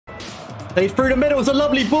They through the middle. It's a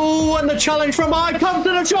lovely ball. And the challenge from I comes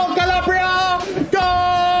to the shot. Calabria. Go!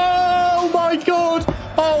 Oh, my God.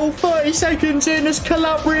 Oh, 30 seconds in. It's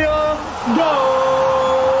Calabria. Go!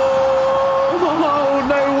 Oh,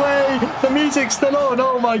 no way. The music's still on.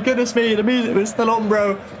 Oh, my goodness me. The music was still on,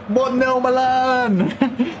 bro. 1-0 Milan.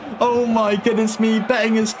 Oh, my goodness me.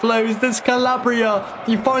 Betting is closed. It's Calabria.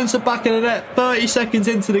 He finds the back of the net 30 seconds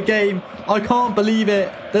into the game. I can't believe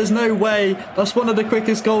it. There's no way. That's one of the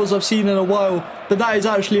quickest goals I've seen in a while. But that is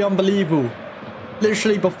actually unbelievable.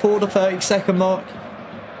 Literally before the 30-second mark.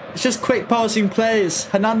 It's just quick passing plays.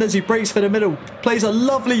 Hernandez, he breaks for the middle. Plays a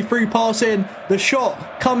lovely through pass in. The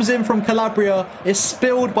shot comes in from Calabria. It's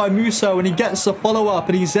spilled by Musso and he gets the follow-up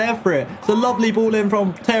and he's there for it. It's a lovely ball in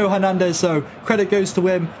from Theo Hernandez, so credit goes to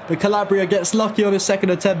him. But Calabria gets lucky on his second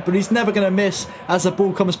attempt, but he's never going to miss as the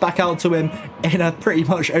ball comes back out to him in a pretty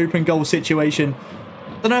much open goal situation.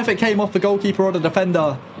 Don't know if it came off the goalkeeper or the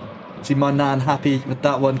defender. See my nan happy with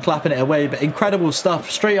that one, clapping it away. But incredible stuff.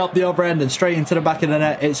 Straight up the other end and straight into the back of the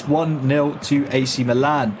net. It's 1-0 to AC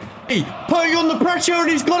Milan. Hey, putting on the pressure and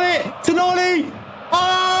he's got it. Tonali.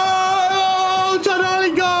 Oh,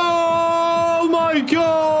 Tonali goal. Oh my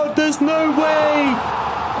God. There's no way.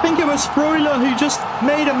 I think it was Freuler who just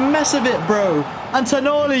made a mess of it, bro. And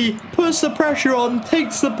Tonali puts the pressure on,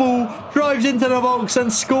 takes the ball, drives into the box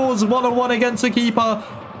and scores 1-on-1 against the keeper.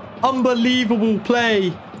 Unbelievable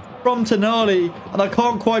play from Tonali, and I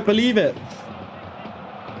can't quite believe it.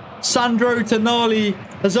 Sandro Tonali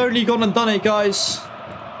has only gone and done it, guys.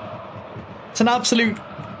 It's an absolute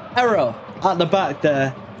error at the back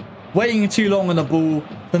there. Waiting too long on the ball.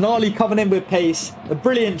 Tonali coming in with pace. A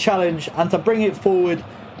brilliant challenge, and to bring it forward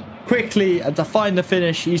quickly and to find the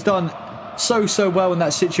finish. He's done so well in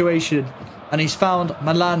that situation, and he's found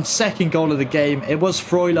Milan's second goal of the game. It was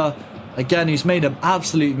Freuler again, who's made an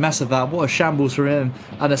absolute mess of that. What a shambles for him.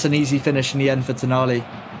 And it's an easy finish in the end for Tonali.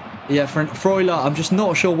 Yeah, for Freuler, I'm just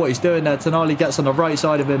not sure what he's doing there. Tonali gets on the right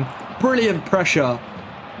side of him. Brilliant pressure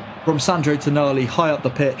from Sandro Tonali high up the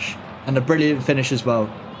pitch. And a brilliant finish as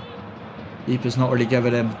well. Keeper's not really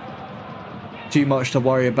giving him too much to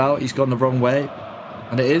worry about. He's gone the wrong way.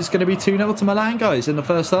 And it is going to be 2-0 to Milan, guys, in the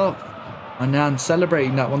first half. And now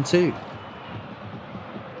celebrating that one too.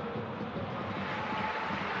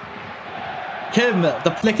 Kim,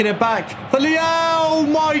 the flicking it back for Leao. Oh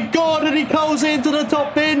my God, and he calls it into the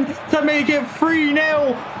top bin to make it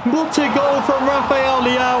 3-0. What a goal from Rafael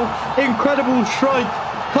Leao. Incredible strike.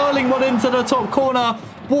 Curling one into the top corner.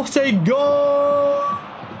 What a goal.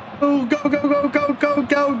 Go, go, go, go, go,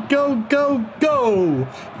 go, go, go, go.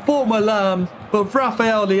 For Milan, but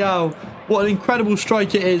Rafael Leao, what an incredible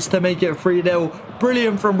strike it is to make it 3-0.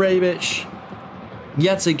 Brilliant from Rebic.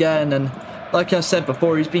 Yet again, and like I said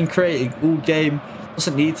before, he's been creating all game.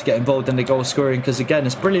 Doesn't need to get involved in the goal scoring because, again,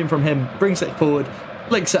 it's brilliant from him. Brings it forward,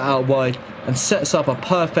 flicks it out wide, and sets up a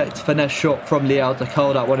perfect finesse shot from Leao to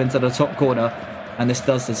curl that one into the top corner. And this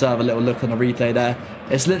does deserve a little look on the replay there.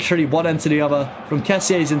 It's literally one end to the other from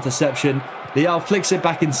Kessier's interception. Leao flicks it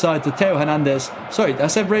back inside to Theo Hernandez. Sorry, I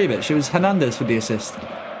said Rebic. It was Hernandez for the assist.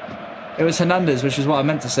 It was Hernandez, which is what I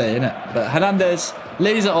meant to say, innit? But Hernandez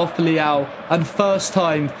lays it off to Leao and first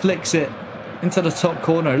time flicks it into the top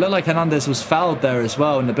corner. It looked like Hernandez was fouled there as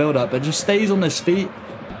well in the build-up, but just stays on his feet.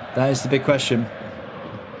 That is the big question.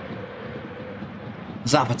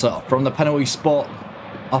 Zapata from the penalty spot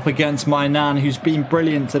up against my nan, who's been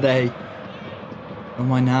brilliant today. Will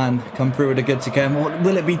my nan come through with a good to game? Or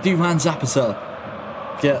will it be Duvan Zapata?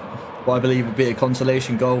 Yeah, what I believe will be a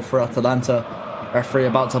consolation goal for Atalanta. Referee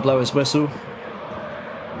about to blow his whistle.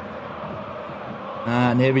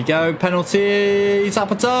 And here we go, penalty,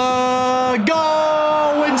 Zapata,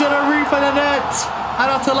 goal into the roof of the net,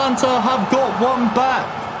 and Atalanta have got one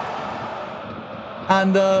back.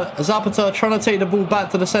 And Zapata trying to take the ball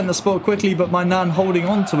back to the centre spot quickly, but my nan holding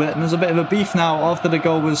on to it, and there's a bit of a beef now after the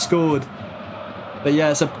goal was scored. But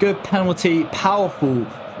yeah, it's a good penalty, powerful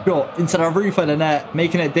shot into the roof of the net,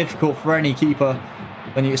 making it difficult for any keeper,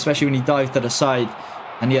 especially when you dive to the side.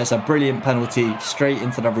 And yeah, it's a brilliant penalty straight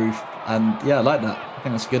into the roof. And yeah, I like that. I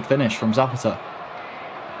think that's a good finish from Zapata.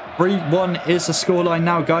 3-1 is the scoreline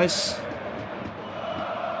now, guys.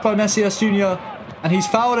 By Messias Jr. And he's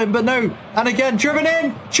fouled him, but no. And again, driven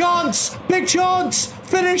in. Chance. Big chance.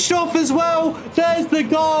 Finished off as well. There's the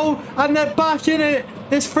goal. And they're back in it.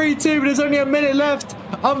 It's 3-2, but there's only a minute left.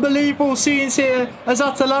 Unbelievable scenes here as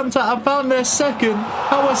Atalanta have found their second.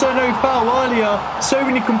 How was there no foul earlier? So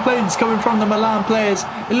many complaints coming from the Milan players.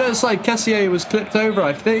 It looks like Kessier was clipped over,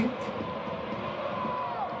 I think.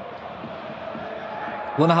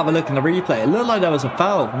 Want to have a look in the replay. It looked like there was a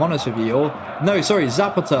foul, if I'm honest with you. Or no, sorry,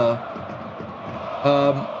 Zapata.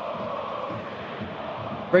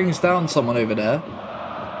 brings down someone over there.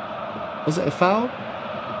 Was it a foul?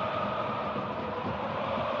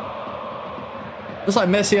 Looks like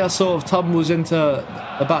Messias sort of tumbles into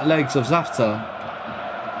the back legs of Zapata.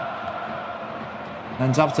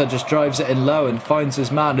 And Zapata just drives it in low and finds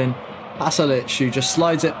his man in Pasalic, who just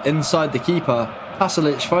slides it inside the keeper.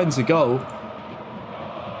 Pasalic finds the goal.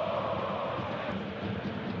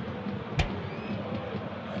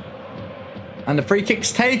 And the free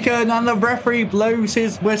kick's taken and the referee blows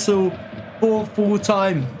his whistle for full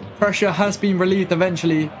time. Pressure has been relieved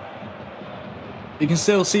eventually. You can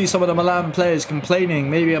still see some of the Milan players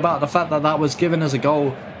complaining maybe about the fact that that was given as a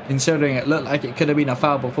goal, considering it looked like it could have been a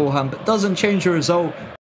foul beforehand, but doesn't change the result.